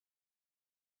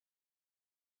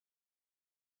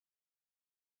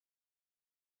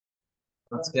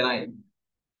আজকে নাই।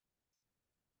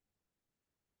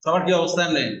 সবার কি অবস্থা?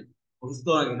 নেই অসুস্থ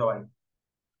নাকি সবাই?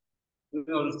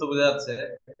 তুমি অসুস্থ বোঝা যাচ্ছে।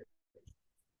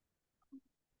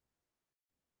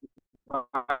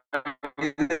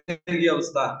 কি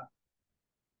অবস্থা?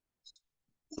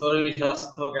 শরীর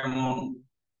স্বাস্থ্য কেমন?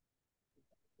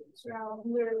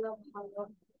 আলহামদুলিল্লাহ ভালো।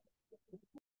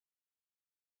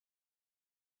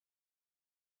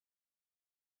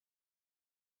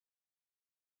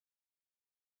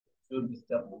 শরীর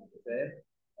ডিস্টার্ব করতেছে।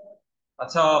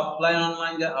 আচ্ছা, অফলাইন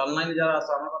অনলাইন অনলাইনে যারা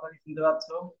আছে আমার কথা কি শুনতে পাচ্ছ?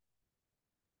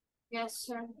 Yes,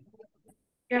 sir.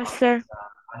 Yes, sir. আচ্ছা,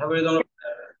 আশা করি তোমরা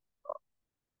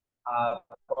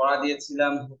পড়া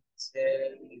দিয়েছিলাম হচ্ছে।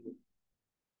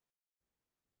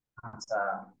 আচ্ছা,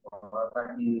 পড়াটা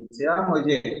কি দিয়েছিলাম ওই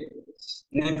যে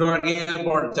নেটওয়ার্কিং এর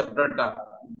পর চ্যাপ্টারটা,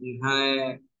 যেখানে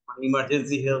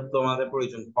ইমার্জেন্সি হেল্প তোমাদের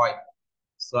প্রয়োজন হয়।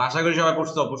 তো আশা করি সবাই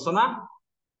পড়ছো পড়ছো না?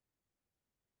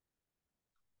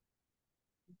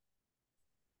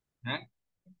 হ্যাঁ,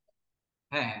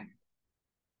 হ্যাঁ, হ্যাঁ।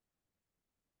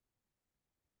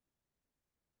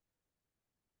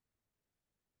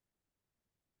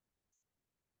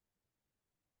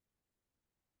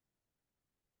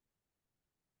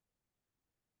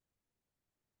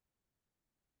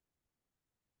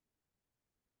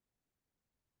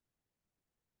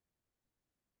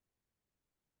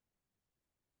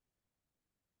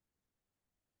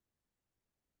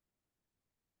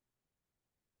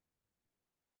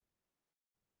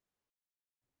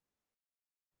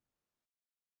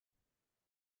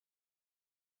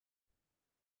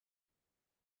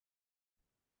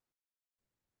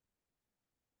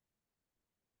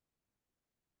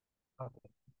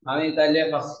 আমি তাইলে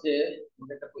ফার্স্টে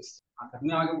একটা কোশ্চেন, আচ্ছা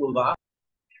তুমি আমাকে বলবা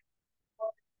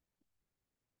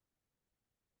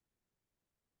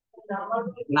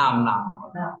নাম নাম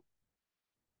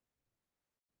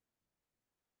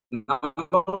নাম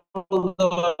বলতে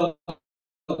পারো।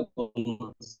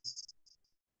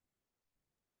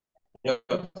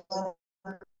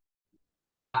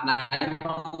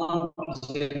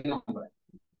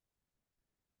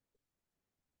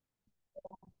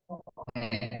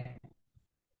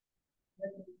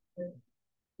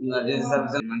 ইমার্জেন্সি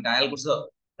সার্ভিস মানে ডায়াল করছো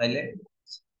তাইলে?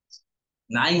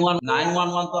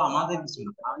 911 তো আমাদের কিছু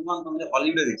না, 911 তো আমাদের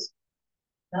হলিউডে দেখছি।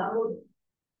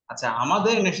 আচ্ছা,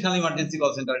 আমাদের ন্যাশনাল ইমার্জেন্সি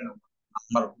কল সেন্টারের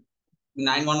নাম্বার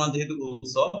 911 যেহেতু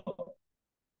বলছো,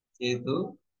 যেহেতু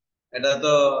এটা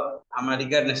তো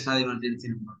আমেরিকার ন্যাশনাল ইমার্জেন্সি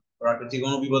নাম্বার, ওরা তো যে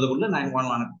কোনো বিপদে বললে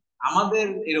 911। আমাদের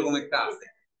এরকম একটা আছে,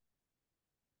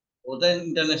 ওটা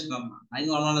ইন্টারন্যাশনাল না।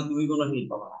 911 তুমি কোনো হেল্প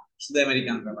পাবা না, শুধু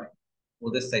আমেরিকানরা পায়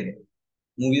ওদের সাইডে।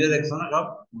 মুভিতে দেখছো না সব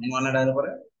 911 ডায়াল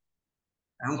করে।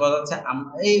 এখন কথা হচ্ছে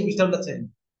এই বিষয়টা হচ্ছে,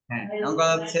 হ্যাঁ এখন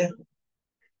কথা হচ্ছে,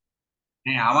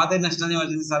 হ্যাঁ আমাদের national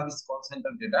emergency service call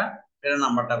centre যেটা, সেটা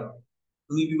নাম্বারটা বলো।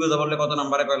 তুমি বিপদে পড়লে কত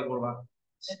নাম্বারে কল করবা?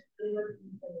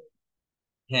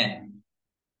 হ্যাঁ,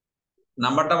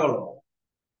 নাম্বারটা বলো।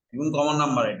 এখন কমন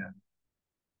নাম্বার এটা।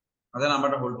 আচ্ছা,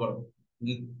 নাম্বারটা হোল্ড করো।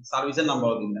 সার্ভিসের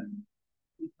নাম্বারও দিন না।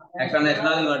 একটা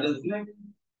national emergency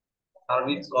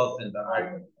service call centre, আর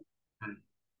হ্যাঁ,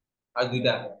 আর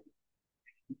দুইটা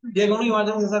যে কোনো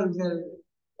ইমার্জেন্সি সার্ভিসের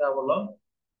বলো।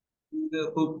 কিন্তু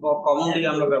খুব কমনলি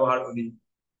আমরা ব্যবহার করি।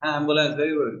 হ্যাঁ, অ্যাম্বুলেন্স,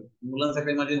 ভেরি গুড। অ্যাম্বুলেন্স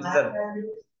একটা emergency service,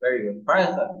 very good. Fire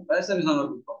service, fire service আমরা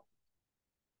খুব কম।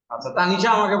 আচ্ছা, তানিশা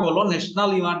আমাকে বলো,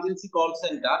 ন্যাশনাল ইমার্জেন্সি কল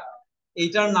সেন্টার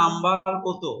এইটার নাম্বার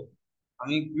কত?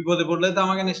 আমি বিপদে পড়লে তো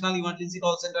আমাকে ন্যাশনাল ইমার্জেন্সি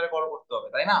কল সেন্টারে কল করতে হবে,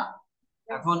 তাই না?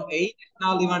 এখন এই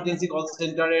ন্যাশনাল ইমার্জেন্সি কল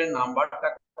সেন্টারের নাম্বারটা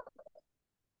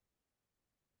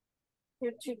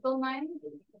Your 999.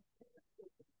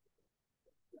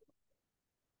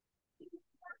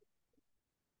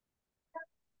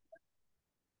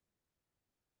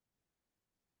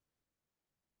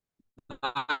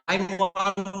 Nine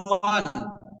one one.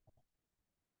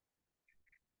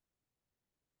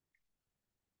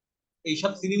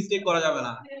 এইসব সিলি মিস্টেক করা যাবে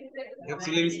না, এইসব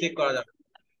সিলি মিস্টেক করা যাবে না।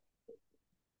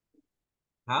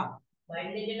 হ্যাঁ,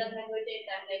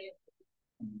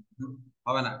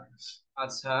 হবে না।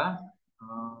 আচ্ছা,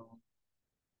 আহ,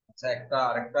 আচ্ছা একটা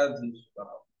আরেকটা জিনিস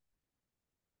করা।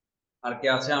 আর কে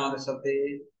আছে আমাদের সাথে?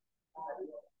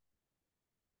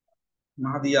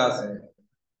 মাহাদিয়া আছে।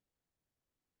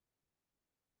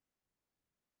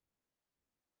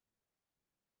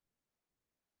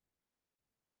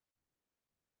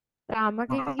 তা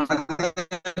আমাকে কি কিছু?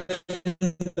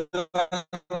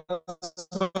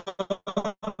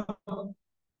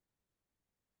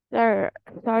 স্যার,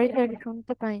 সরি স্যার,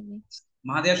 শুনতে পাইনি।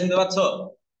 মাহাদিয়া শুনতে পাচ্ছ?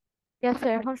 ইয়েস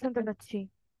স্যার, এখন শুনতে পাচ্ছি।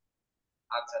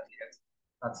 আচ্ছা, ঠিক আছে।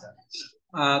 আচ্ছা,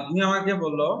 তুমি আমাকে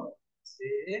বললো যে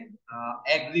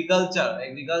এগ্রিকালচার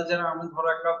এগ্রিকালচার আমি ধরো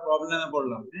একটা প্রবলেমে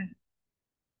পড়লাম, হ্যাঁ?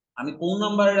 আমি কোন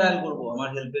নাম্বারে ডায়াল করব আমার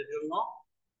হেল্পের জন্য?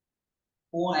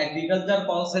 কোন এগ্রিকালচার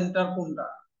কল সেন্টার কোনটা?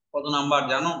 কত নাম্বার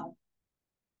জানো?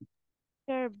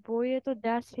 স্যার বইয়ে তো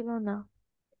দেওয়া ছিল না।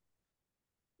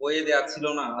 বইয়ে দেওয়া ছিল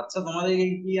না? আচ্ছা, তোমাদের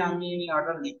কি আমি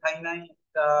ওটা লিখাই নাই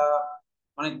একটা,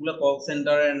 অনেকগুলো কল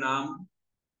সেন্টারের নাম?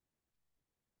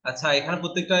 আচ্ছা, এখানে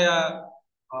প্রত্যেকটা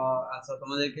আচ্ছা,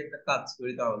 তোমাদেরকে একটা কাজ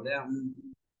করি তাহলে, আমি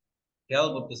খেয়াল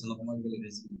করতেছি না তোমাকে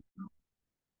লিখেছি।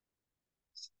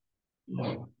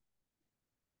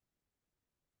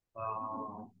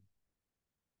 আহ,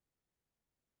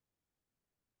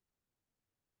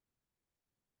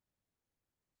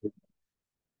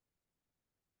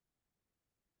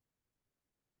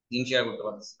 লিঙ্ক শেয়ার করতে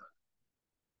পারতেছি না।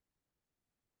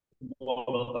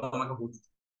 বলো তো, আমাকে বুঝতে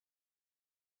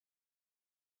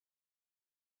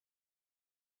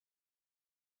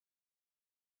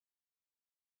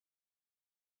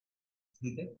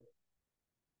দিতে।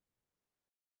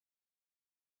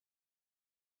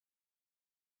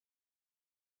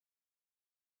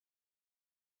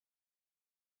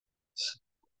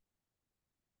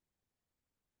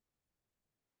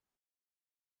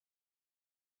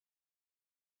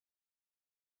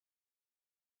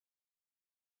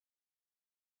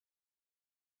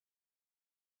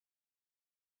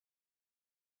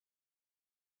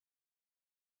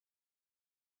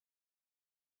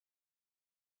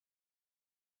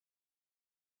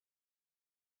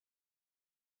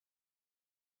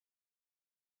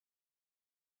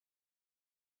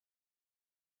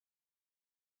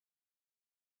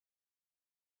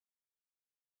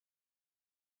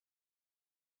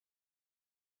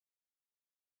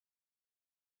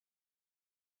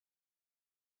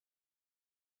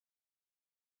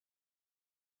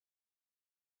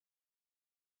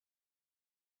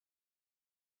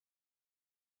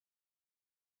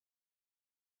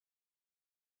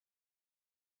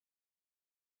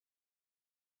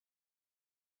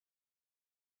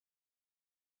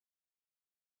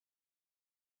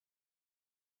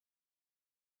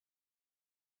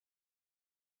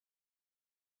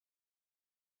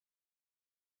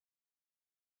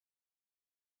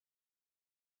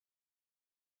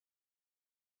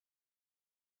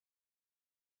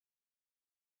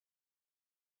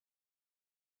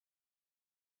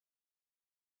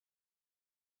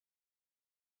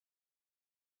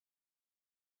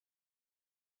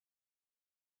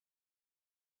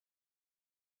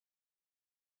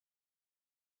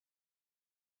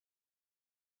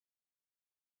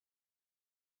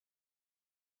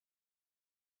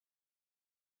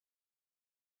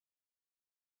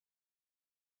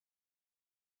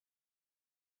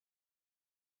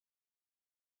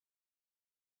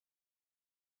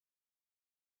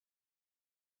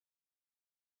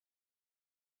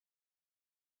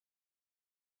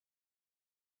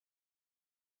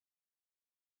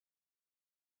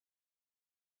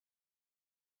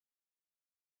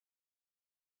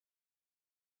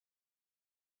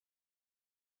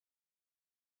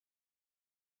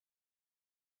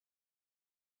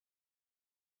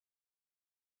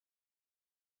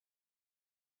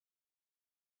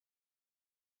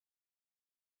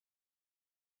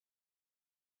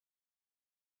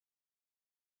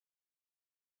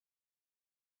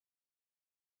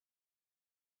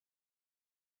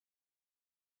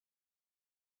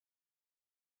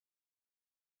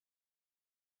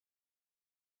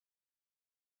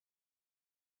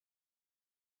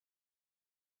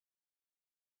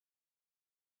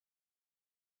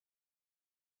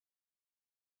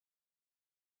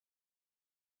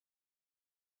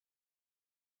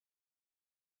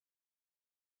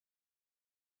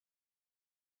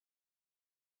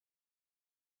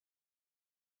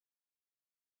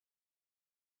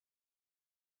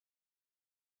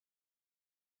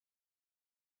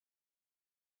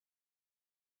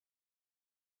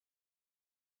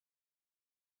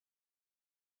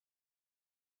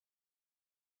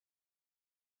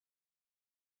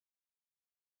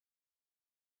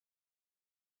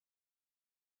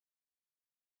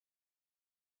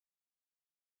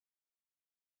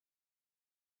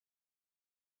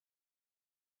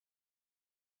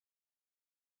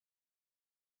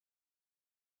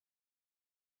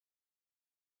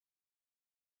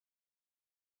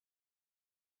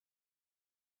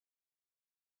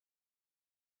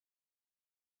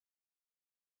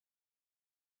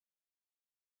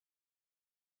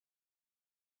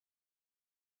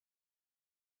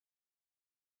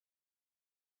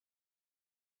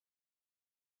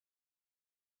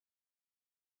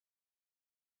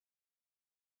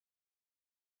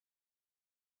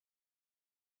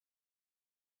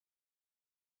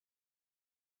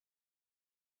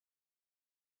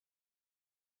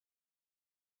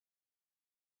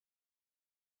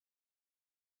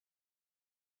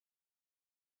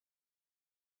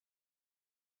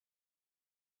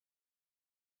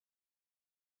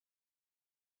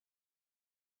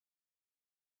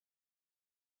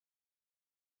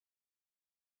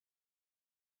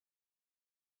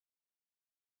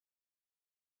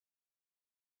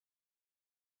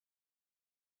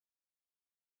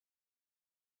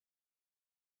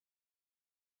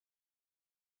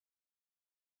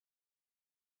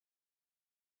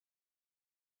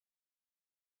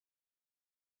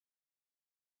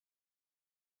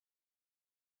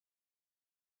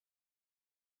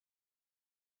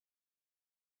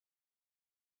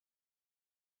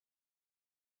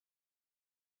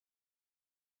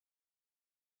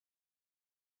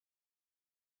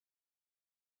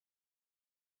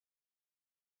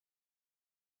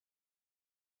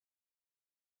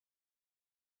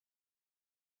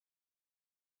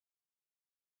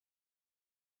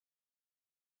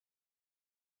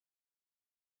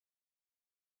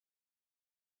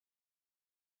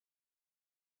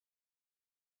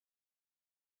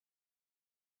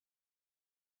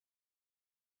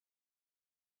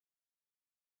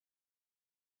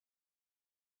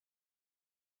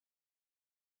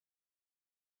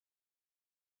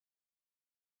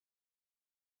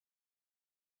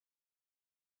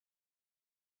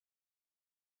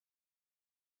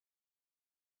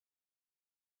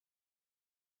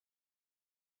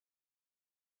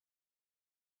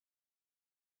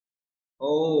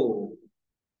 ও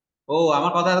ও,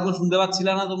 আমার কথা এতক্ষণ শুনতে পাচ্ছিল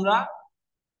না তোমরা?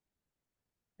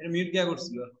 এটা মিউট কে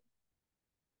করছিল?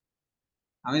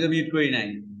 আমি তো মিউট করি নাই।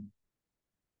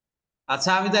 আচ্ছা,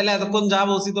 আমি তাহলে এতক্ষণ যা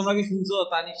বলছি তোমরা কি শুনছো?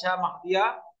 তানিশা, মাহদিয়া?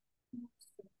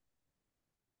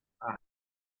 আহ,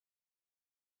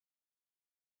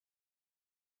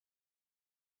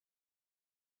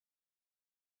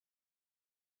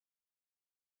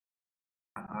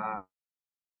 আহ,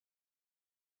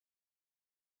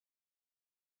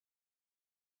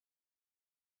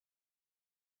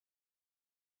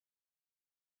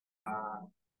 আহ।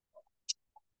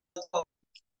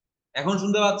 এখন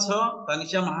শুনতে পাচ্ছ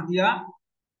তানিশা, মাহদিয়া?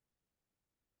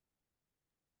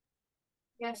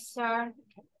 Yes, sir.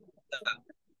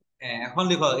 হ্যাঁ, এখন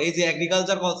দেখো, এই যে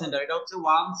এগ্রিকালচার কল সেন্টার, এটা হচ্ছে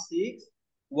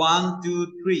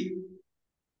 16123।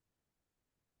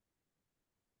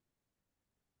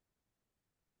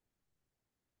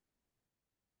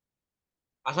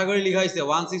 আশা করি লেখা হয়েছে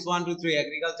 16123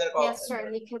 agriculture call Yes, sir.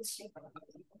 Centre. লিখেছি।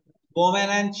 Women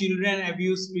and children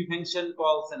abuse prevention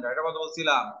call centre, এটা কথা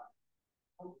বলছিলাম।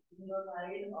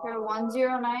 Sir,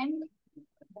 109.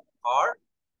 R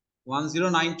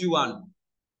 10921,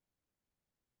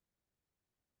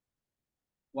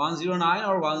 109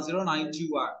 or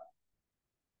 10921।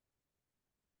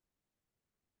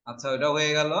 আচ্ছা, ওটা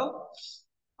হয়ে গেল।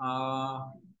 আহ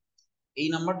এই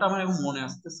নাম্বারটা আমার এখন মনে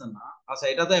আসতেছে না। আচ্ছা,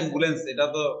 এটা তো অ্যাম্বুলেন্স, এটা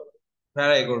তো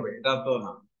ফেরাই করবে, এটা তো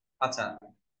না। আচ্ছা,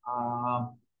 আহ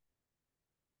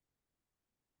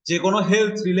যে কোনো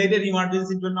হেলথ রিলেটেড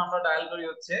ইমার্জেন্সির জন্য আমরা ডায়াল করি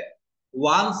হচ্ছে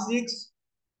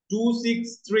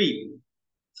 16263,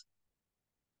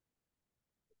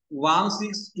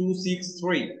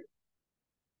 16263।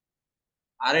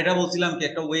 আর এটা বলছিলাম কি,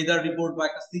 একটা ওয়েদার রিপোর্ট বা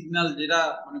একটা সিগন্যাল, যেটা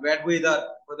মানে ব্যাড ওয়েদার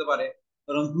হতে পারে,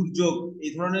 কারণ দুর্যোগ,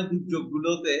 এই ধরনের দুর্যোগ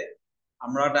গুলোতে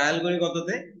আমরা ডায়াল করি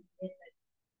কততে?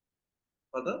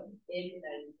 কত?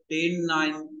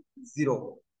 1090,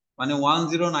 মানে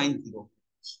 1090।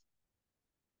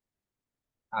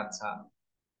 আচ্ছা,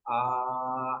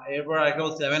 এরপর একটা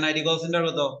 7 আইডি কল সেন্টার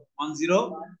কত?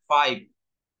 105।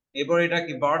 এরপর এটা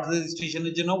কি, বার্ড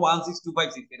রেজিস্ট্রেশনের জন্য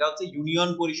 16256, এটা হচ্ছে ইউনিয়ন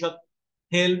পরিষদ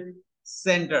হেল্প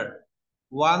সেন্টার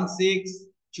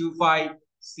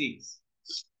 16256।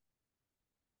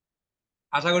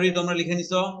 আশা করি তোমরা লিখে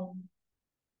নিছো।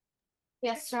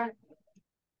 Yes, sir.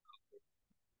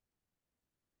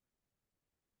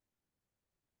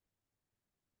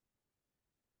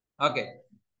 ওকে।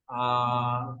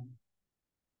 আহ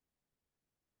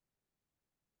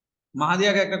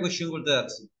মাহাদিয়াকে একটা কোশ্চেন করতে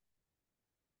যাচ্ছি।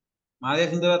 মাহাদিয়া,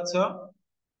 শুনতে পাচ্ছ?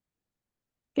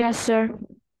 Yes, sir.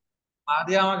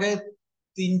 মাহাদিয়া, আমাকে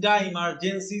তিনটা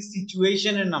ইমার্জেন্সি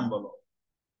সিচুয়েশনের নাম বলো।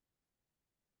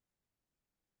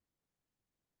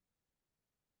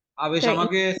 আবেশ Sir,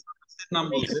 আমাকে সার্ভিসের নাম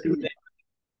বলছে,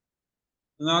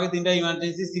 তুমি আমাকে তিনটা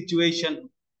ইমার্জেন্সি সিচুয়েশন,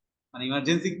 মানে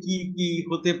ইমার্জেন্সি কি কি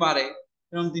হতে পারে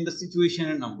এরকম তিনটা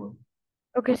সিচুয়েশনের নাম বলো।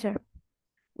 okay, sir.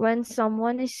 When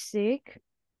someone is sick,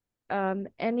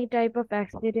 any type of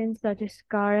accident such as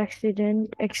car accident,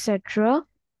 etc.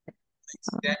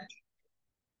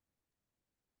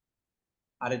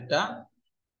 আরেকটা,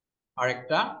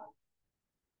 আরেকটা।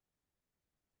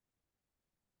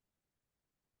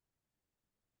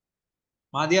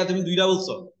 মাদিয়া, তুমি দুইটা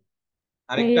বলছো,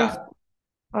 আরেকটা। Yes.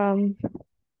 Um,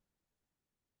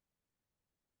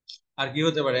 আর কি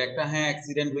হতে পারে? একটা, হ্যাঁ,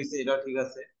 অ্যাক্সিডেন্ট হয়েছে, এটাও ঠিক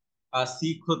আছে। আর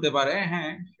সিক হতে পারে,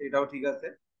 হ্যাঁ, সেটাও ঠিক আছে।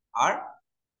 আর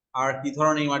আর কি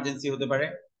ধরনের ইমার্জেন্সি হতে পারে?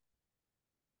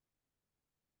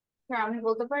 sir, আমি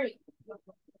বলতে পারি।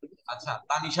 আচ্ছা,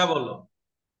 তানিশা বললো।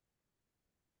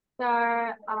 Sir,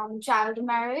 child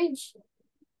marriage.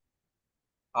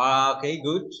 ওকে,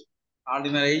 গুড। আর্লি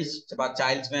ম্যারেজ বা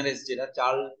চাইল্ড ম্যারেজ, যেটা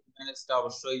চাইল্ড ম্যারেজটা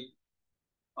অবশ্যই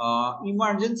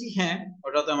ইমার্জেন্সি, হ্যাঁ,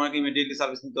 ওটা তো আমাকে ইমিডিয়েটলি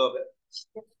সার্ভিস নিতে হবে।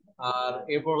 আর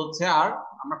এরপর হচ্ছে, আর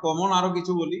আমরা কমন আরো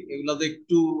কিছু বলি, এগুলো তো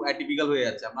একটু অ্যাটিপিক্যাল হয়ে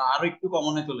যাচ্ছে, আমরা আরো একটু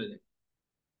কমনে চলে যাই।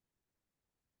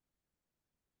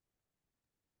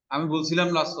 আমি বলছিলাম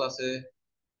লাস্ট ক্লাসে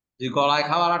যে গলায়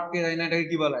খাবার আটকে যায় না, এটাকে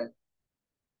কি বলে?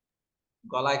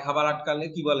 গলায় খাবার আটকালে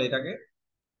কি বলে এটাকে?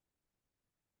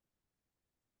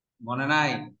 মনে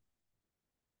নাই?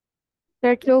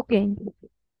 Sir, choking.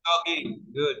 চকিং।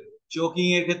 গুড। চোকিং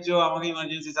এর ক্ষেত্রেও আমাকে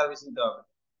ইমার্জেন্সি সার্ভিস নিতে হবে।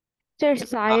 স্যার,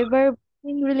 সাইবার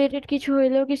রিলেটেড কিছু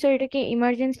হইলেও কি স্যার এটাকে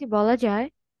ইমার্জেন্সি বলা যায়?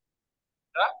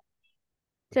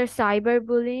 Sir, cyber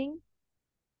bullying.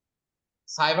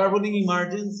 Cyber bullying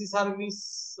emergency service?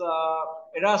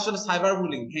 এটা আসলে সাইবার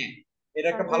বুলিং, হ্যাঁ, এটা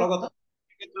একটা সাইবার। ভালো কথা।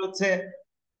 এক্ষেত্রে হচ্ছে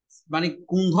মানে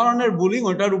কোন ধরনের বুলিং,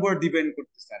 ওটার উপর ডিপেন্ড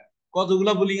করতেছে।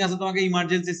 কতগুলা বুলিং আছে, তোমাকে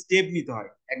ইমার্জেন্সি স্টেপ নিতে হয়,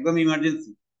 একদম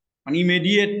ইমার্জেন্সি, মানে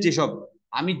ইমিডিয়েট যেসব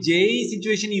আমি যেই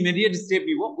সিচুয়েশন ইমিডিয়েট স্টেপ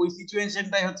নিব ওই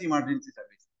সিচুয়েশনটাই হচ্ছে ইমার্জেন্সি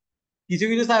সার্ভিস। কিছু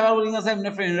কিছু সাইবার বুলিং আছে এমনি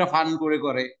ফ্রেন্ডরা ফান করে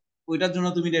করে, ওইটার জন্য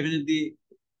তুমি ডেফিনেটলি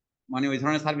মানে ওই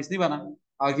ধরনের সার্ভিস নিবা না।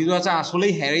 আর কিছু আছে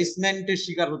আসলেই হ্যারাসমেন্টের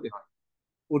শিকার হতে হয়,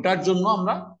 ওটার জন্য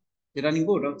আমরা যেটা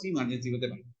নিবো ওটা হচ্ছে ইমার্জেন্সি হতে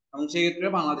পারে। এবং সেই ক্ষেত্রে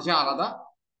বাংলাদেশে আলাদা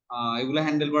এগুলো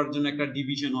হ্যান্ডেল করার জন্য একটা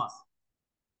ডিভিশনও আছে,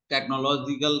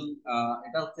 টেকনোলজিক্যাল,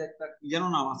 এটা হচ্ছে একটা কি যেন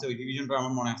নাম আছে, ওই ডিভিশনটা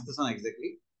আমার মনে আসতেছে না এক্স্যাক্টলি,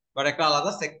 বাট একটা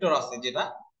আলাদা সেক্টর আছে যেটা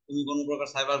তুমি কোনো প্রকার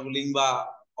সাইবার বুলিং বা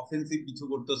অফেন্সিভ কিছু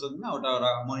করতেছো না ওটা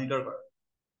ওরা মনিটর করে।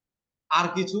 আর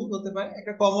কিছু হতে পারে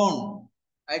একটা কমন,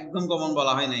 একদম কমন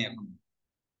বলা হয় নাই এখন।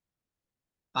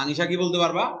 তানিশা কি বলতে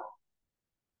পারবা?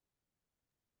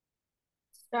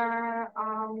 স্যার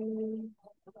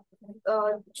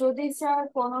যদি স্যার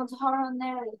কোনো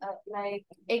ধরনের লাইক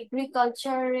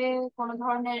এগ্রিকালচারে কোনো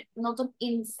ধরনের নতুন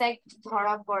ইনসেক্ট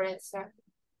ধরা পড়ে স্যার।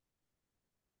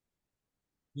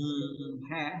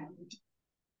 হ্যাঁ,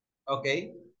 ওকে,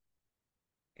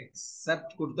 একসেপ্ট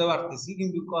করতে পারতেছি,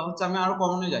 কিন্তু হচ্ছে আমি আরো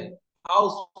কমনে যাই।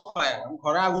 হাউস ফায়ার,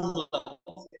 ঘরে আগুন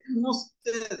লাগছে,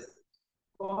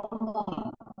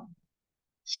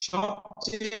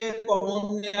 সবচেয়ে কমন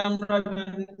আমরা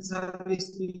সার্ভিস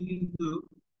কিন্তু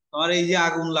আমার এই যে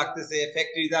আগুন লাগতেছে,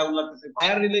 ফ্যাক্টরিতে আগুন লাগতেছে,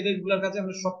 ফায়ার রিলেটেড গুলোর কাছে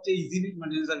আমরা সবচেয়ে ইজিলি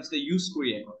ইমার্জেন্সি সার্ভিসটা ইউজ করি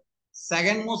এখন।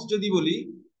 সেকেন্ড মোস্ট যদি বলি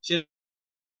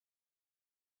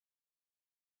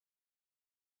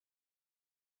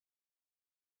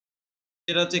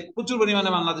সেটা হচ্ছে প্রচুর পরিমাণে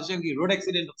বাংলাদেশে কি রোড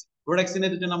অ্যাক্সিডেন্ট হচ্ছে। রোড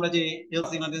অ্যাক্সিডেন্টের জন্য আমরা যে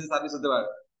হেলথ ইমার্জেন্সি সার্ভিস হতে পারে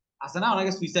আছে না,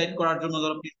 অনেকে সুইসাইড করার জন্য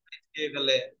ধরো খেয়ে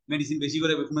ফেলে, মেডিসিন বেশি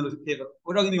করে ঘুমের ওষুধ খেয়ে ফেলে,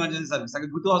 ওটাও কিন্তু ইমার্জেন্সি সার্ভিস, তাকে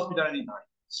দ্রুত হসপিটালে নিতে হয়।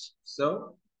 সো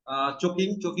চোকিং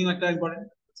চোকিং একটা ইম্পর্টেন্ট।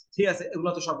 ঠিক আছে, এগুলো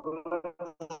তো সব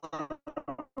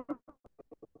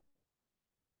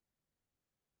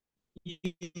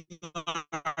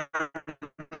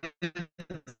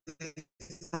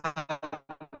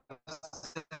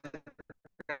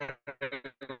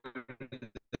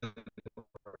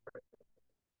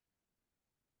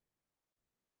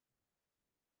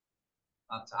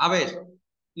আচ্ছা আবেশ,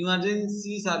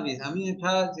 ইমার্জেন্সি সার্ভিস আমি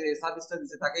একটা যে সার্ভিসটা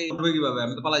দিচ্ছে তাকে উঠবে কিভাবে?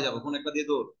 আমি তো পালাই যাবো কোন একটা দিয়ে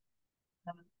তো।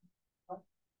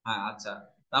 হ্যাঁ আচ্ছা,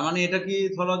 তার মানে এটা কি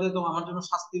ধরো যে তো আমার জন্য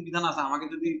শাস্তির বিধান আছে, আমাকে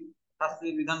যদি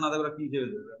শাস্তির বিধান না দেবে ওরা কি হিসেবে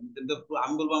দেবে?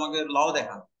 আমি বলবো আমাকে ল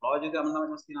দেখান, ল যদি আমার নামে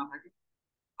শাস্তি না থাকে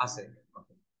আছে।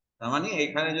 Okay. তার মানে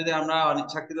এখানে যদি আমরা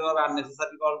অনিচ্ছাকৃত ভাবে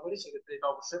আননেসেসারি কল করি সেক্ষেত্রে এটা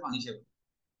অবশ্যই পানিশেবল,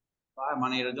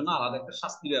 মানে এর জন্য আলাদা একটা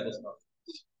শাস্তির ব্যবস্থা আছে।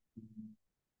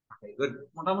 গুড,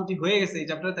 মোটামুটি হয়ে গেছে এই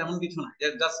চ্যাপ্টারে, তেমন কিছু না,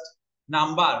 জাস্ট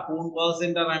নাম্বার, কোন কল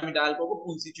সেন্টার আমি ডায়াল করবো,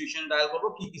 কোন সিচুয়েশনে ডায়াল করবো,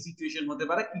 কি কি সিচুয়েশন হতে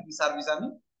পারে, কি কি সার্ভিস আমি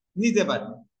নিতে পারি।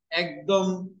 একদম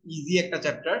ইজি একটা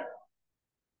চ্যাপ্টার,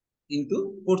 কিন্তু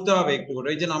করতে হবে একটু করে।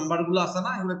 এই যে নাম্বার গুলো আছে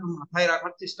না, এগুলো একটু মাথায়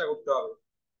রাখার চেষ্টা করতে হবে।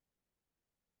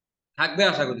 থাকবে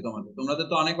আশা করি তোমাদের, তোমাদের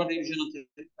তো অনেকবার রিভিশন হচ্ছে,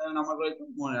 নাম্বার গুলো একটু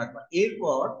মনে রাখবা।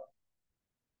 এরপর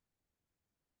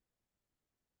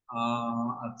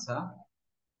আচ্ছা,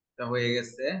 এটা হয়ে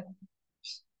গেছে,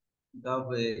 এটা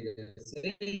হয়ে গেছে,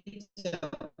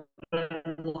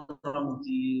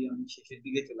 মোটামুটি আমি শেষের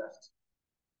দিকে চলে আসছি।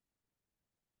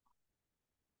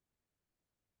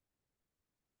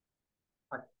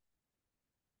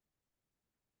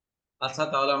 আচ্ছা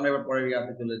তাহলে আমরা এবার পরের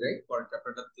ইয়াতে চলে যাই, পরের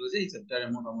চ্যাপ্টারটা চলে যাই, এই চ্যাপ্টারে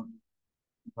মোটামুটি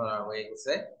ধরা হয়ে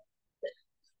গেছে।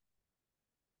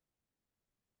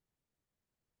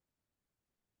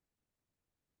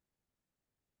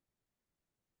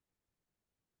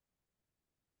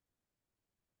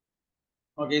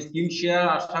 ওকে, স্ক্রিন শেয়ার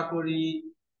আশা করি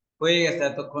হয়ে গেছে,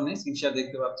 এতক্ষণে স্ক্রিন শেয়ার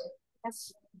দেখতে পাচ্ছ।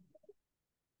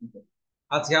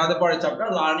 আজকে আমাদের পরের চ্যাপ্টার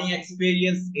লার্নিং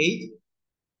এক্সপিরিয়েন্স 8,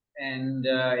 এন্ড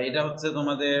এটা হচ্ছে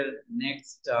তোমাদের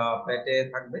নেক্সট প্যাটে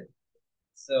থাকবে।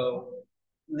 সো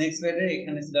নেক্সট প্যাটে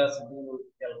এখানে সেটা আছে, তুমি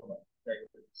খেয়াল করবে।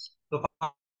 তো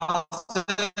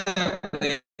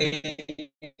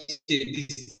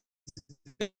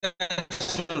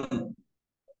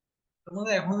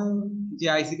তোমাদের এখন যে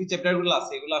আইসিটি চ্যাপ্টার গুলো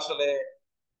আছে এগুলো আসলে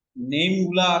নেম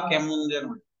গুলা কেমন যেন,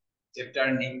 চ্যাপ্টার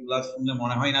নেম গুলা শুনলে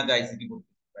মনে হয় না যে আইসিটি পড়তে।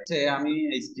 আমি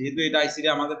যেহেতু এটা আইসিটি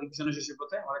আমাদের রিভিশনের শেষের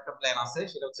পথে, আমার একটা প্ল্যান আছে,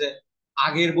 সেটা হচ্ছে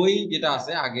আগের বই যেটা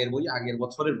আছে, আগের বই আগের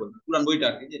বছরের বই, পুরান বইটা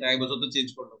আর কি, যেটা এক বছর তো চেঞ্জ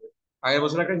করতে হবে। আগের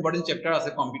বছর একটা ইম্পর্টেন্ট চ্যাপ্টার আছে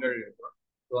কম্পিউটারের উপর,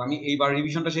 তো আমি এইবার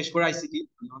রিভিশনটা শেষ করে আইসিটি,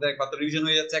 আমাদের একবার তো রিভিশন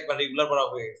হয়ে যাচ্ছে, একবার রেগুলার পড়া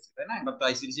হয়ে গেছে তাই না, একবার তো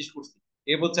আইসিটি শেষ করছি।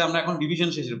 এর হচ্ছে আমরা এখন রিভিশন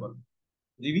শেষের পর,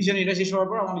 রিভিশন এটা শেষ হওয়ার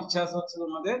পর আমার ইচ্ছা আছে হচ্ছে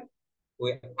তোমাদের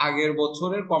ওই আগের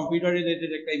বছরের কম্পিউটার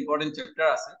রিলেটেড একটা ইম্পর্টেন্ট চ্যাপ্টার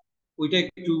আছে, ওইটা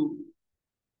একটু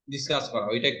ডিসকাস করা,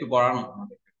 ওইটা একটু পড়ানো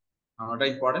তোমাদের, ওটা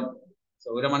ইম্পর্টেন্ট। তো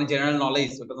ওইটা মানে জেনারেল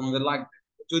নলেজ, ওটা তোমাদের লাগবে।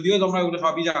 যদিও তোমরা ওগুলো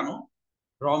সবই জানো,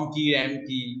 রম কি, র্যাম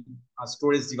কি,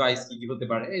 স্টোরেজ ডিভাইস কি কি হতে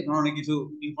পারে, এই ধরনের কিছু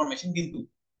ইনফরমেশন, কিন্তু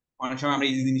অনেক সময় আমরা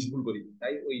এই জিনিস ভুল করি,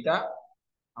 তাই ওইটা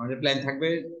আমাদের প্ল্যান থাকবে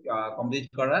কমপ্লিট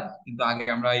করার, কিন্তু আগে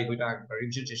আমরা এই বইটা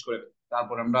রিভিশন শেষ করে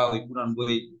তারপর আমরা ওই পুরান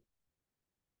বই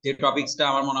যে টপিকসটা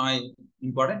আমার মনে হয়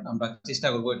ইম্পর্টেন্ট আমরা চেষ্টা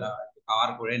করবো এটা কভার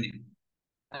করে নিই।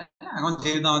 এখন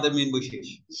যেহেতু আমাদের মেইন বই শেষ,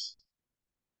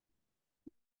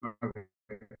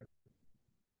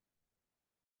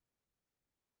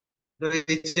 তো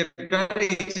এই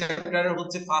চ্যাপ্টারের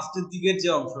হচ্ছে ফার্স্টের দিকের যে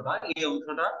অংশটা, এই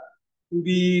অংশটা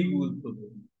খুবই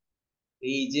গুরুত্বপূর্ণ।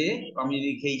 এই যে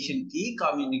কমিউনিকেশন কি,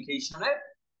 কমিউনিকেশনের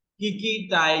কি কি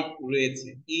টাইপ রয়েছে,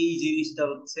 এই জিনিসটা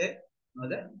হচ্ছে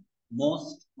আমাদের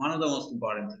one of the most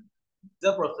important thing.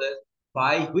 The process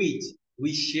by which we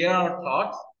share our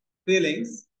thoughts, feelings,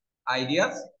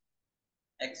 ideas,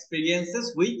 experiences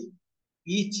with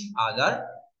each other.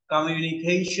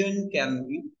 Communication can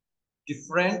be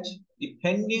different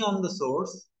depending on the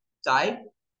source, type,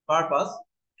 purpose,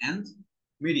 and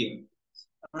medium.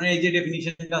 মানে এই যে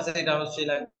ডেফিনিশনটা আছে এটা হচ্ছে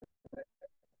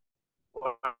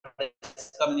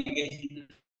communication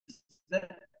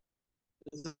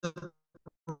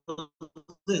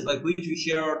by which we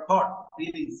share our thoughts,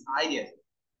 feelings, ideas.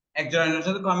 একজনের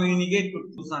সাথে communicate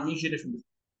করতেছ, আমি সেটা শুনতেছি,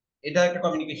 এটা একটা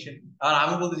কমিউনিকেশন। আর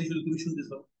আমি বলতেছি শুধু তুমি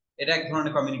শুনতেছো, এটা এক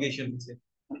ধরনের কমিউনিকেশন হচ্ছে।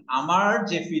 আমার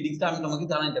যে ফিলিংসটা আমি তোমাকে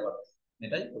জানাইতে পারবো,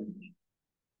 এটাই কমিউনিকেশন।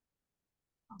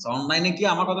 আচ্ছা, অনলাইনে কি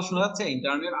আমার কথা শোনা যাচ্ছে?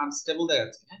 ইন্টারনেট আনস্টেবল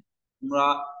দেখাচ্ছে, হ্যাঁ? তোমরা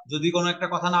যদি কোনো একটা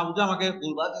কথা না বুঝো আমাকে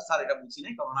বলবা যে স্যার এটা বুঝি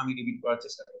নাই, তখন আমি রিপিট করার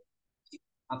চেষ্টা করব।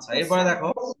 আচ্ছা, এরপরে দেখো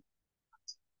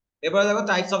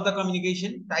টাইপস অফ দা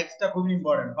কমিউনিকেশন। টাইপসটা খুব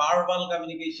ইম্পর্টেন্ট। ভার্বাল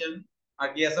কমিউনিকেশন আর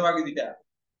কি আছে বাকি দুইটা?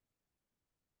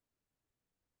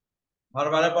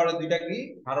 ভার্বালের পরে দুইটা কি?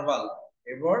 ভার্বাল,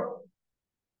 এরপর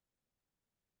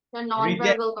written,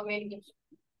 non-verbal communication.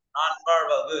 Non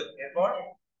verbal, good. এরপর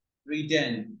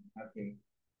রিটেন, ওকে।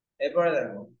 এরপরে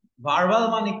দেখো ভার্বাল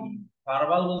মানে কি,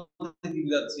 ভার্বাল বলতে কি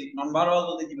বোঝাচ্ছি, নন ভার্বাল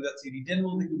বলতে কি বোঝাচ্ছি, রিটেন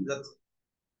বলতে কি বোঝাচ্ছি?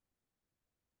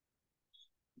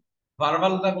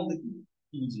 ভার্বালটা বলতে কি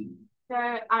কি বুঝি?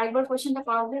 স্যার আরেকবার কোশ্চেনটা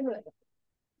করা যাবে?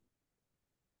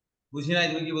 বুঝি নাই,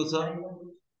 তুমি কি বলছো?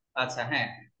 আচ্ছা, হ্যাঁ,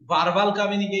 ভার্বাল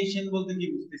কমিউনিকেশন বলতে কি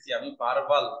বুঝতেছি আমি?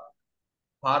 Verbal,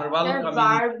 verbal sir communication,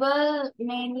 verbal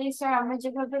mainly sir আমরা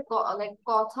যেভাবে লাইক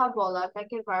কথা বলা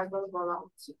তাকে ভার্বাল বলা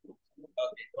হচ্ছে।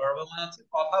 ভার্বাল মানে হচ্ছে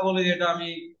কথা বলে যেটা আমি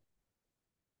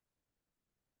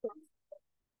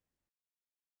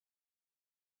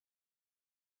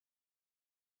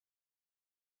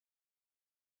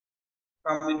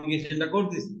কমিউনিকেশনটা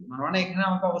করতেছি, মানে এখানে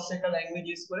আমাকে অবশ্যই একটা ল্যাঙ্গুয়েজ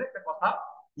ইউজ করে একটা কথা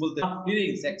বলতে,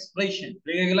 ফিলিংস, এক্সপ্রেশন,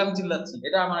 রেগে গেলাম চিল্লাচ্ছি,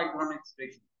 এটা আমার এক ধরনের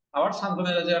এক্সপ্রেশন। আবার শান্ত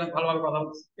মেজাজে অনেক ভালোভাবে কথা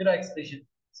বলছি, এটা এক্সপ্রেশন।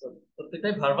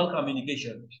 প্রত্যেকটাই ভার্বাল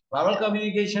কমিউনিকেশন। ভার্বাল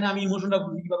কমিউনিকেশনে আমি ইমোশনটা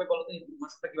বুঝি কিভাবে, বলতে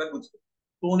ইমোশনটা কিভাবে বুঝবো?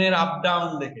 টোনের আপ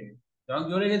ডাউন দেখে। যখন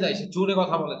জোরে রেগে যায় সে জোরে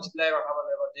কথা বলে, চিল্লায় কথা বলে,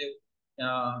 আবার যে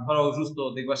ধরো অসুস্থ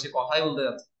দেখবা সে কথাই বলতে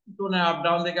যাচ্ছে, টোনের আপ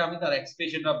ডাউন দেখে আমি তার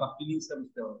এক্সপ্রেশনটা বা ফিলিংসটা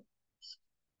বুঝতে পারবো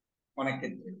অনেক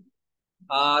ক্ষেত্রে।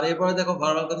 আর এরপরে দেখো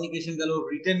ভার্বাল কমিউনিকেশন গেল,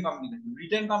 রিটেন কমিউনিকেশন।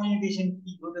 রিটেন কমিউনিকেশন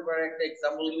কি হতে পারে, একটা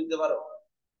এক্সাম্পল দিতে পারো?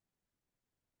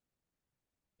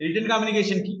 রিটেন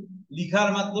কমিউনিকেশন কি? লিখার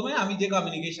মাধ্যমে আমি যে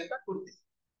কমিউনিকেশনটা করতেছি,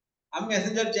 আমি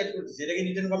মেসেঞ্জার চ্যাট করতেছি, এটা কি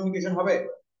রিটেন কমিউনিকেশন হবে?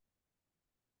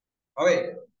 হবে?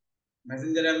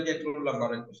 মেসেঞ্জারে আমি চ্যাট করলাম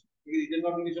কারো একটা সাথে, কি রিটেন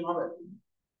কমিউনিকেশন হবে?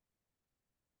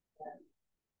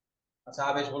 আচ্ছা,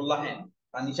 আবেশ বললা হ্যাঁ,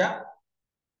 তানিশা?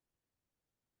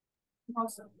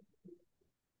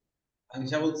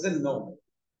 তানিশা বলতেছে নো।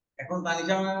 এখন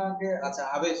তানিশা আমাকে, আচ্ছা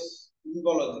আবেশ তুমি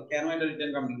বলো যে কেন এটা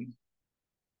রিটেন কমিউনিকেশন?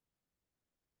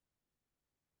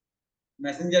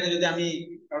 মেসেঞ্জারে যদি আমি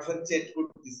কারোর সাথে চ্যাট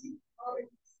করতেছি,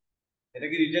 এটা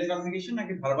কি রিটেন কমিউনিকেশন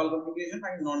নাকি ভার্বাল কমিউনিকেশন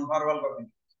নাকি নন ভার্বাল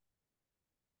কমিউনিকেশন?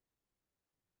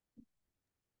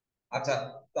 আচ্ছা,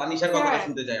 তানিশার কথাটা স্যার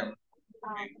শুনতে চাই আমরা।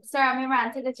 স্যার আমি আমার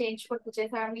অ্যান্সারটা চেঞ্জ করতে চাই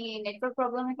স্যার, আমি নেটওয়ার্ক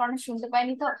প্রবলেমের কারণে শুনতে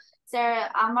পাইনি তো স্যার।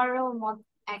 আমারও মত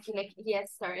একই, লাইক ইয়েস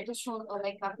স্যার, এটা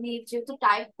লাইক আপনি যেহেতু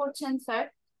টাইপ করছেন স্যার,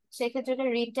 সেক্ষেত্রে এটা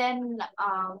রিটেন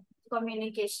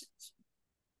কমিউনিকেশন।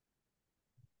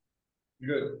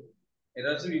 গুড, এটা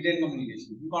হচ্ছে রিটেন কমিউনিকেশন।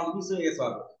 তুমি কনফিউজ হয়ে গেছো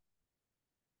আর?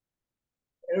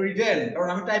 এটা রিটেন, কারণ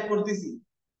আমি টাইপ করতেছি।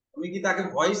 আমি কি তাকে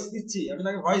ভয়েস দিচ্ছি? আমি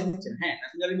তাকে ভয়েস দিচ্ছি না। হ্যাঁ,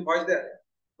 মেসেঞ্জারে কিন্তু ভয়েস দেয়।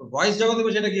 তো ভয়েস যখন দেবো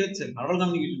সেটা কি হচ্ছে? Verbal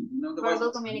communication. তুমি আমাকে ভয়েস ভার্বাল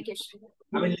দিচ্ছি, কমিউনিকেশন।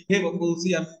 আমি লিখে বলছি,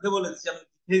 আমি মুখে বলে দিচ্ছি, আমি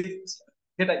লিখে দিচ্ছি,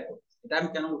 সেটাই করছি। এটা আমি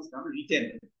কেন বলছি? আমি রিটেন,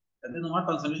 তাতে তোমার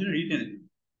কনসালটেশন রিটেন।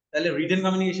 তাহলে রিটেন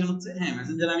কমিউনিকেশন হচ্ছে, হ্যাঁ,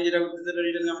 মেসেঞ্জারে আমি যেটা বলতেছি সেটা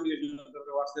রিটেন কমিউনিকেশন,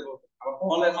 হোয়াটসঅ্যাপ আবার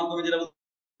কলের মাধ্যমে যেটা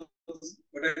বলতেছি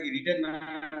ওটা কি রিটেন না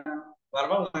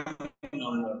ভার্বাল?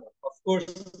 অফকোর্স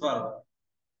ভার্বাল,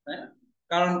 হ্যাঁ।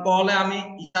 কারণ কলে আমি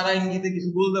ইশারা ইঙ্গিতে কিছু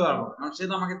বলতে পারবো, কারণ সে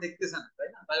তো আমাকে দেখতেছে না, তাই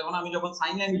না? তাই যখন আমি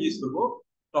সাইন ল্যাঙ্গুয়েজ ইউজ করবো,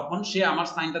 তখন সে আমার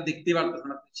সাইনটা দেখতে পারতেছে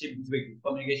না, সে বুঝবে কি?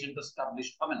 কমিউনিকেশন তো এস্টাবলিশ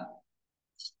হবে না।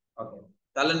 ওকে,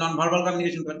 তাহলে নন ভার্বাল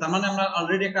কমিউনিকেশন করে, তার মানে আমরা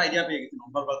অলরেডি একটা আইডিয়া পেয়ে গেছি নন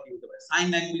ভার্বাল কি হতে পারে। সাইন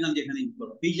ল্যাঙ্গুয়েজ আমি যেখানে ইউজ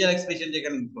করবো, ফেশিয়াল এক্সপ্রেশন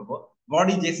যেখানে ইউজ করবো,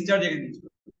 বডি জেস্চার যেখানে ইউজ করবো,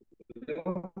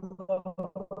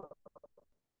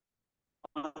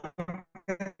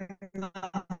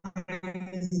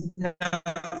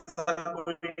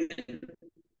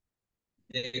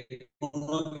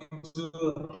 কোনো কিছু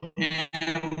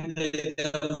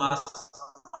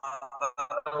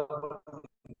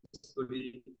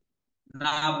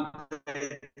না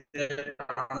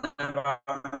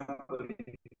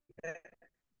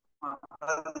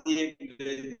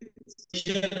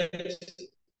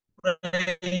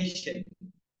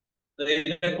তো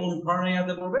এটা কোন ধরনের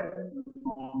ইয়াতে পড়বে?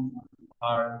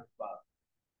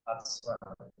 আচ্ছা,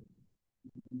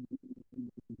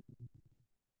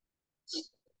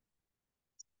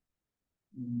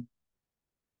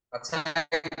 আচ্ছা,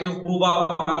 একজন বোবা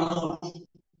মানুষ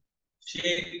সে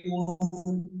কোন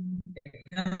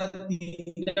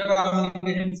তিনটা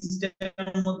কমিউনিকেশন সিস্টেমের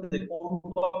মধ্যে কোন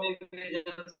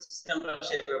কমিউনিকেশন সিস্টেমটা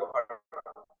সে ব্যবহার করে?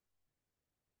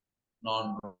 নন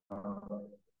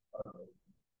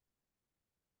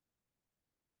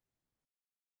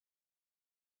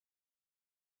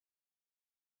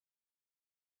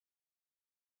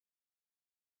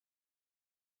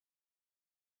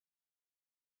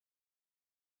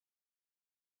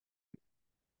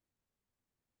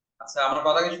আচ্ছা, আমার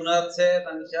কথা কি শোনা যাচ্ছে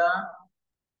তানিশা?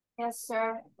 Yes, sir.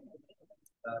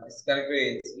 ডিসকানেক্ট হয়ে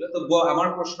গেছিল তো। আমার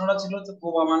প্রশ্নটা ছিল যে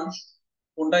বোবা মানুষ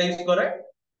কোনটা ইউজ করে,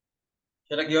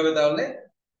 সেটা কি হবে তাহলে?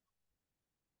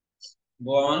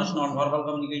 বোবা মানুষ নন ভার্বাল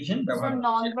কমিউনিকেশন Sir, ব্যবহার করে,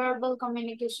 non-verbal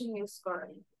communication use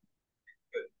করেন।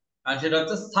 আর সেটা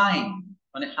হচ্ছে সাইন।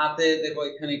 মানে হাতে দেখো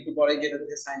এখানে একটু পরে যেটা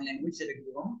থেকে সাইন ল্যাঙ্গুয়েজ, সেটা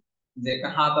কিরকম যে একটা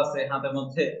হাত আছে, হাতের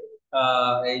মধ্যে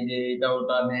এই যে এটা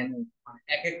ওটা নেন, মানে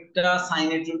এক একটা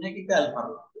সাইনের জন্য এক একটা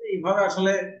অ্যালফাবেট এইভাবে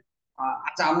আসলে।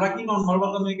 আচ্ছা, আমরা কি নন ভার্বাল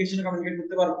কমিউনিকেশনে কমিউনিকেট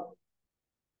করতে পারবো?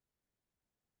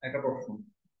 একটা প্রশ্ন,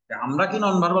 যে আমরা কি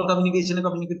নন ভার্বাল কমিউনিকেশনে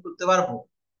কমিউনিকেট করতে পারবো?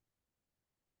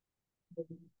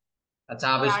 আচ্ছা,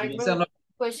 Sir, আবেশ আরেকবার বলছে আমরা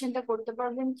কোয়েশ্চেনটা করতে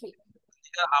পারবেন কি?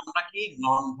 আমরা কি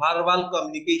নন ভার্বাল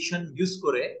কমিউনিকেশন ইউজ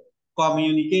করে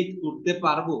কমিউনিকেট করতে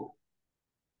পারবো?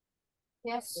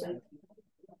 Yes, sir.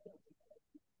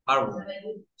 পারবো,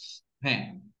 হ্যাঁ।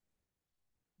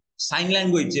 সাইন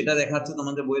ল্যাঙ্গুয়েজ যেটা দেখাচ্ছে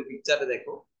তোমাদের বইয়ের পিকচারে,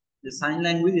 দেখো যে সাইন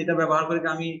ল্যাঙ্গুয়েজ এটা ব্যবহার করে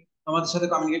আমি তোমাদের সাথে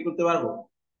কমিউনিকেট করতে পারবো।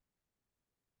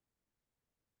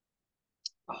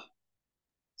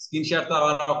 স্ক্রিন শেয়ার তো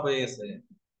আবার অফ হয়ে গেছে।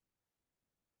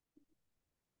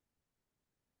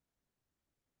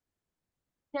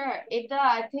 স্যার, এটা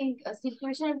আই থিংক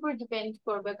সিচুয়েশনের উপর ডিপেন্ড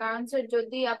করবে, কারণ স্যার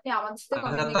যদি আপনি আমাদের সাথে আচ্ছা,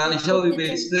 কমিউনিকেট তানিশা ওই করতে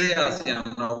চান। পেজে আছি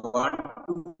আমরা 1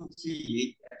 2 3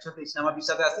 একসাথে আমার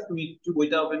সাথে আছে, তুমি একটু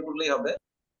বইটা ওপেন করলেই হবে।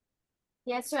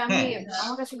 ইয়েস স্যার, আমি হ্যাঁ,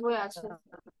 আমার কাছে বই আছে।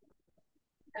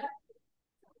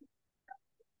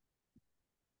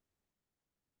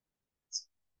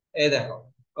 এই দেখো।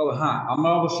 ও হ্যাঁ, আমরা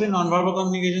অবশ্যই নন ভার্বাল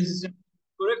কমিউনিকেশন সিস্টেম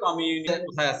করে কমিউনিকেট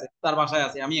কোথায় আছে, তার বাসায়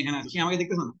আছে, আমি এখানে আছি, সে আমাকে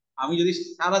দেখতেছে না। আমি যদি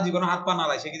সারা জীবন হাত পা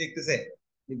নাড়াই, সে কি দেখতেছে?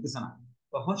 দেখতেছে না।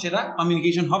 তখন সেটা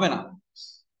কমিউনিকেশন হবে না।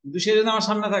 কিন্তু সে যদি আমার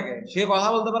সামনে থাকে, সে কথা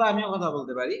বলতে পারে, আমিও কথা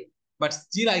বলতে পারি, but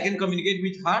still I can communicate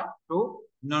with her through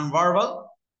non verbal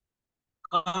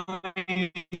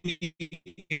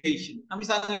communication. আমি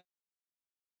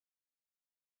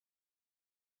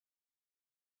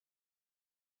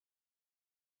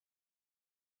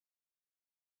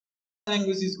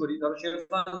ল্যাঙ্গুয়েজ ইউজ করি, ধরো সে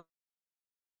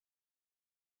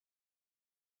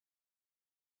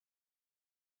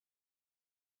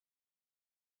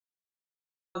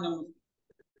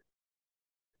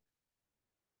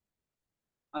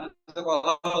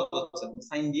কথা বলছে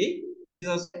সাইন দিয়ে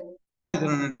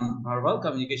ধরনের ভার্বাল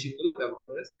কমিউনিকেশন গুলো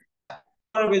ব্যবহার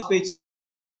করে পেজ।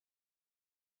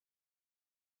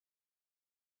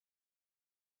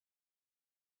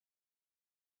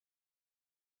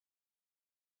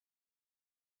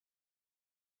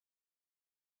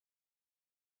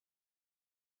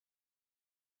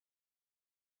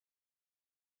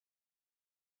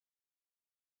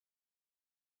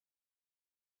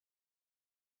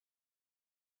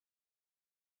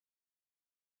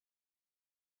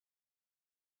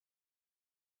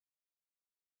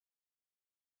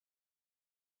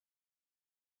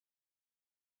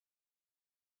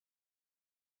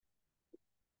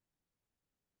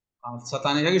 আচ্ছা,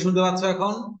 তানিশা কি শুনতে পাচ্ছ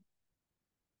এখন?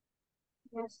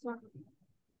 Yes sir.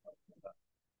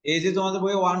 এই যে তোমাদের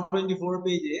বইয়ে 124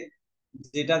 পেজে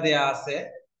যেটা দেয়া আছে,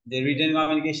 যে written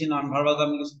communication, non verbal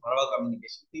communication, verbal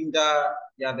communication, তিনটা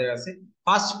ইয়া দেয়া আছে।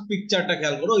 ফার্স্ট পিকচারটা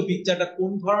খেয়াল করো, ওই পিকচারটা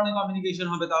কোন ধরনের কমিউনিকেশন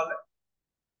হবে তাহলে?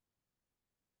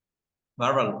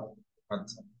 ভার্বাল।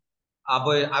 আচ্ছা,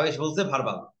 আবেশ বলছে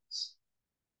ভার্বাল,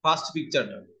 ফার্স্ট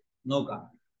পিকচারটা। নৌকা।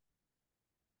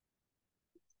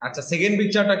 আচ্ছা, সেকেন্ড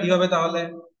পিকচারটা কি হবে তাহলে?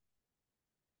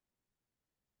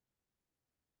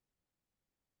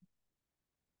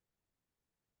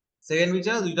 সেকেন্ড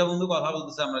পিকচারে দুইটা বন্ধু কথা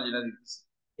বলতেছে, আমরা যেটা দেখতেছি।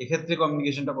 এক্ষেত্রে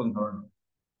কমিউনিকেশনটা কোন ধরনের?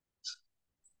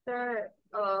 Sir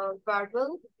verbal.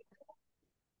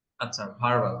 আচ্ছা,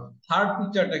 ভার্বাল। থার্ড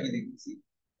পিকচারটা কি দেখতেছি?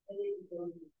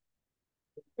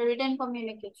 Written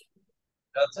communication.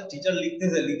 আচ্ছা, টিচার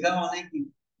লিখতেছে, লিখা মানে কি?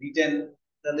 রিটেন।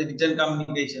 তাহলে রিটেন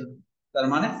কমিউনিকেশন, তার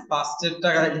মানে ফার্স্টের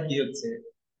টাকায় কি হচ্ছে?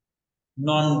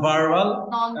 নন ভার্বাল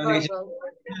নন কমিউনিকেশন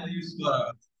ভার্বাল। ইউজ করা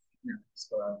হচ্ছে। use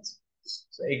করা হচ্ছে।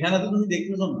 So, এখানে তো তুমি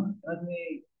দেখতেছো না, এখানে তুমি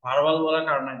ভার্বাল বলার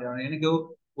কারণ নাই, কারণ এখানে কেউ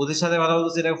ওদের সাথে কথা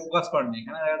বলতেছে, এটা ফোকাস করেনি।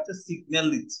 এখানে দেখা যাচ্ছে সিগন্যাল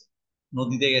দিচ্ছে,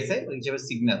 নদীতে গেছে ওই হিসেবে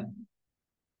সিগন্যাল।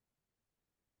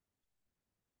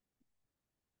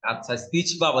 আচ্ছা, স্পিচ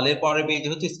বাবল এর পরের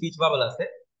পেজে হচ্ছে স্পিচ বাবল আছে,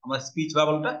 আমরা স্পিচ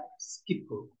বাবলটা স্কিপ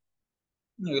করব,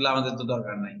 এগুলো আমাদের তো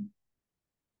দরকার নাই।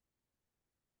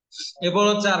 এরপর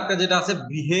হচ্ছে আরেকটা যেটা আছে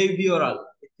বিহেভিওরাল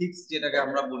এথিক্স, যেটাকে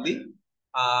আমরা বলি।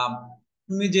 আহ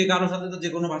তুমি যে কারোর সাথে তো যে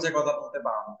কোনো ভাষায় কথা বলতে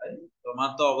পারো না, তাই? তোমার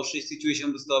তো অবশ্যই সিচুয়েশন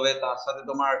বুঝতে হবে, তার সাথে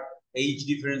তোমার এইজ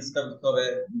ডিফারেন্সটা বুঝতে হবে।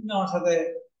 তুমি আমার সাথে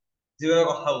যেভাবে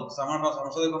কথা বলছো, আমার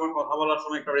সাথে তোমার কথা বলার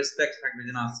সময় একটা রেসপেক্ট থাকবে,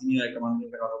 যে না সিনিয়র একটা মানুষের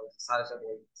সাথে কথা বলছে, স্যারের সাথে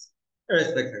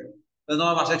রেসপেক্ট থাকবে। তো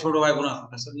তোমার বাসায় ছোট ভাই বোন আছে,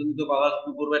 তার সাথে তুমি তো বাবা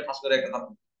শুরু করবে ঠাস করে একটা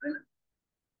থাপ্পড়, তাই না?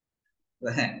 তো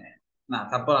হ্যাঁ, না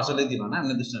তারপর আসলে দিবা না,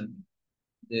 এমনি দুষ্টামি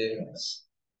যে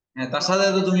হ্যাঁ, তার সাথে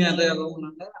তো তুমি এত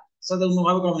তার সাথে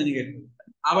অন্যভাবে কমিউনিকেট করবে।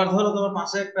 আবার ধরো তোমার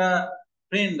পাশে একটা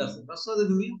ফ্রেন্ড আছে, তার সাথে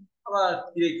তুমি আবার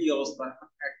কি কি অবস্থা,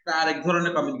 একটা আরেক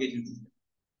ধরনের কমিউনিকেশন।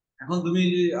 এখন তুমি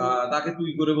তাকে তুই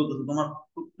করে বলতেছো, তোমার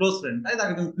খুব ক্লোজ ফ্রেন্ড, তাই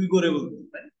তাকে তুমি তুই করে বলতেছো,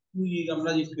 তাই? তুই আমরা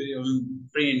ইউজ করি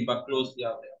ফ্রেন্ড বা ক্লোজ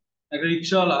ইয়াতে। একটা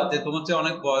রিক্সাওয়ালা যে তোমার চেয়ে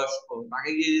অনেক বয়স্ক, তাকে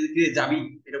গিয়ে যদি কিরে যাবি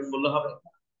এরকম বললে হবে?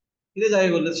 কিরে যাবি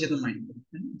বললে সে তো মাইন্ড,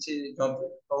 সে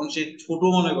তখন সে ছোট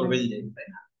মনে করবে নিজেকে, তাই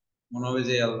না? মনে হবে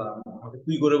যে আল্লাহ আমাকে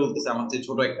তুই করে বলতেছে, আমার চেয়ে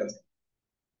ছোট একটা ছেলে।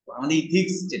 তো আমাদের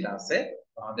ইথিক্স যেটা আছে,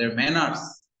 আমাদের ম্যানার্স,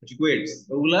 এটিকুয়েটস,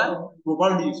 ওগুলা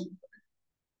প্রপারলি ইউজ করতে হবে।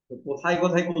 তো কোথায়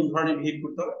কোথায় কোন ধরনের বিহেভ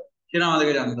করতে হবে সেটা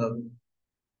আমাদেরকে জানতে হবে।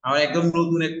 আর একদম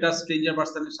নতুন একটা স্ট্রেঞ্জার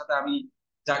পার্সনের সাথে, আমি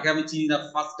যাকে আমি চিনি না,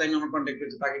 ফার্স্ট টাইম আমার কন্ট্যাক্ট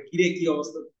হয়েছে, তাকে কিরে কি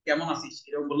অবস্থা, কেমন আছিস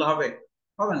এরকম বললে হবে?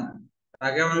 হবে না।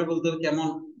 তাকে আমাকে বলতে হবে কেমন,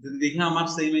 যদি দেখি আমার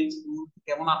সেম এজ,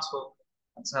 কেমন আছো।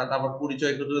 আচ্ছা, তারপর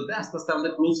পরিচয় করতে হতে আস্তে আস্তে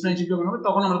আমাদের ক্লোজ ফ্রেন্ডশিপ যখন হবে,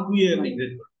 তখন আমরা তুই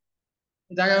মাইগ্রেট করবো।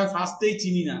 যাকে আমি ফার্স্টেই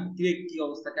চিনি না, কিরে কি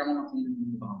অবস্থা, কেমন আছো,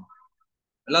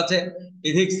 এগুলো হচ্ছে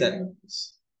এথিক্স স্যার।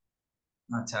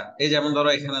 আচ্ছা, এই যেমন ধরো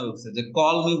এখানে বলছে যে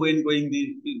কল মি ওয়েন গোয়িং দি,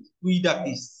 তুই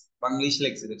ডাকিস। বাংলিশ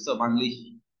লেখছে, দেখছো? বাংলিশ,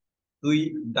 তুই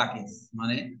ডাকিস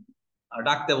মানে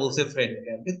ডাকতে বলছে ফ্রেন্ড।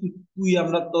 তুই তুই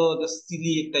আমরা তো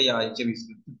সিলি একটা ইয়া হিসেবে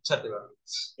তুচ্ছাতে পারবো।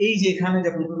 এই যে এখানে যে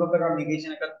প্রতিরক্ষা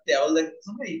কমিউনিকেশন একটা টেবল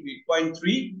দেখতেছো না, এই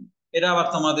 8.3, এটা আবার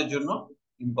তোমাদের জন্য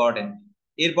ইম্পর্টেন্ট।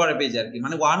 এরপরে পেজ আর কি,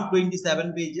 মানে 127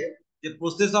 পেজে যে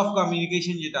প্রসেস অফ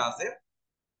কমিউনিকেশন যেটা আছে,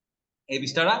 এই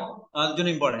বিষয়টা আমাদের জন্য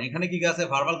ইম্পর্টেন্ট। এখানে কি কি আছে?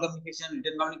 Verbal communication,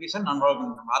 written communication, non verbal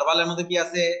communication. ভার্বালের মধ্যে কি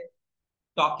আছে?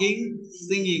 টকিং,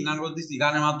 সিঙ্গিং, গান বলতেছি,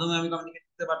 গানের মাধ্যমে আমি কমিউনিকেট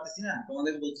করতে পারতেছি না,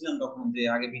 তোমাদের বলছিলাম তখন যে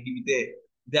আগে পৃথিবীতে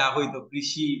দেয়া হইতো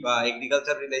কৃষি বা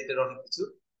এগ্রিকালচার রিলেটেড অনেক কিছু,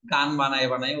 গান বানায়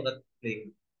বানায় ওটা play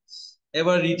করতো।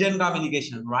 এবার written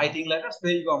communication, writing letters,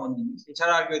 very common জিনিস।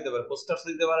 এছাড়া আর কি হইতে পারে? পোস্টার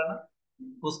দিতে পারে না?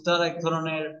 পোস্টার এক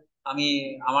ধরনের, আমি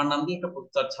আমার নাম দিয়ে একটা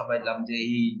পোস্টার ছাপাইলাম যে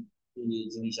এই এই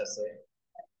জিনিস আছে,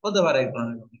 হতে পারে এক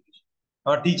ধরনের কমিউনিকেশন।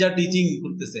 আবার টিচার টিচিং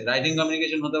করতেছে, রাইটিং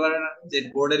কমিউনিকেশন হতে পারে না? যে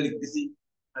বোর্ডে লিখতেছি,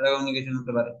 এটা কমিউনিকেশন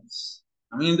হতে পারে।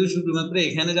 আমি কিন্তু শুধুমাত্র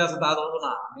এখানে যা আছে তা ধরবো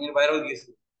না, আমি এর বাইরেও গেছি।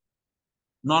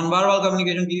 নন ভার্বাল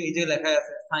কমিউনিকেশন কি? এই যে লেখা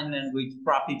আছে সাইন ল্যাঙ্গুয়েজ,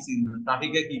 ট্রাফিক সিগন্যাল,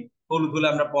 ট্রাফিকে কি হলুদ হলে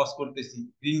আমরা পজ করতেছি,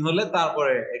 গ্রিন হলে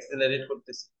তারপরে এক্সেলারেট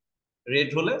করতেছি, রেড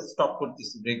হলে স্টপ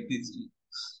করতেছি, ব্রেক দিচ্ছি।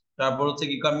 তারপর হচ্ছে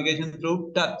কি কমিউনিকেশন থ্রু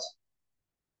টাচ,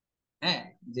 হ্যাঁ,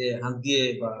 যে হাত দিয়ে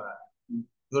বা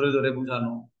ধরে ধরে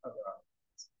বোঝানো।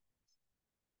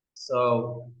 সো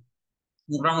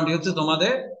মোটামুটি হচ্ছে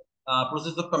তোমাদের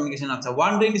প্রসেস অফ কমিউনিকেশন। আচ্ছা,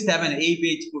 127 এই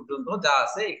পেজ পর্যন্ত যা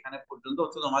আছে এখানে পর্যন্ত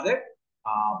হচ্ছে তোমাদের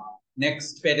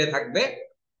নেক্সট পেজে থাকবে।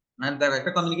 মানে দেখো,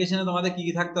 একটা কমিউনিকেশনে তোমাদের কি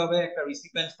কি থাকতে হবে? একটা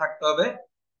রিসিপিয়েন্ট থাকতে হবে,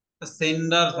 একটা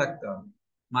সেন্ডার থাকতে হবে,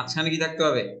 মাঝখানে কি থাকতে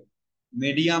হবে?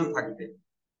 মিডিয়াম থাকবে।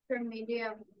 Sir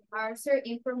medium. আর স্যার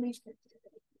ইনফরমেশন।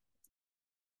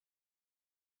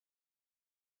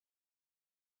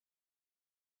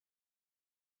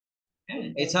 হ্যাঁ,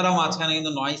 এছাড়াও মাঝখানে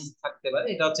কিন্তু নয়েজ থাকতে পারে,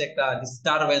 এটা হচ্ছে একটা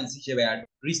ডিস্টারবেন্স হিসেবে অ্যাড।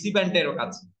 রিসিপিয়েন্টেরও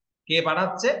কাছে, কে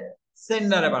পাঠাচ্ছে?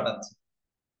 সেন্ডারে পাঠাচ্ছে,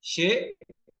 সে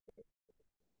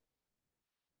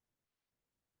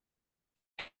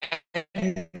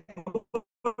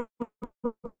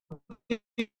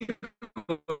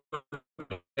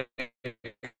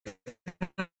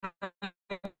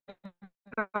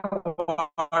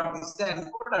দিচ্ছে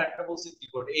এনকোড আর একটা বলছে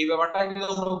ডিকোড। এই ব্যাপারটা কি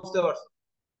তোমরা বুঝতে পারছো?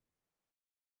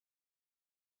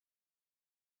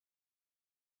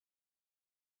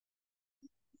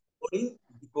 কোডিং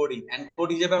ডিকোডিং এনকোড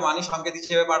হিসেবে মানে সংকেত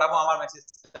হিসেবে পাঠাবো আমার মেসেজ,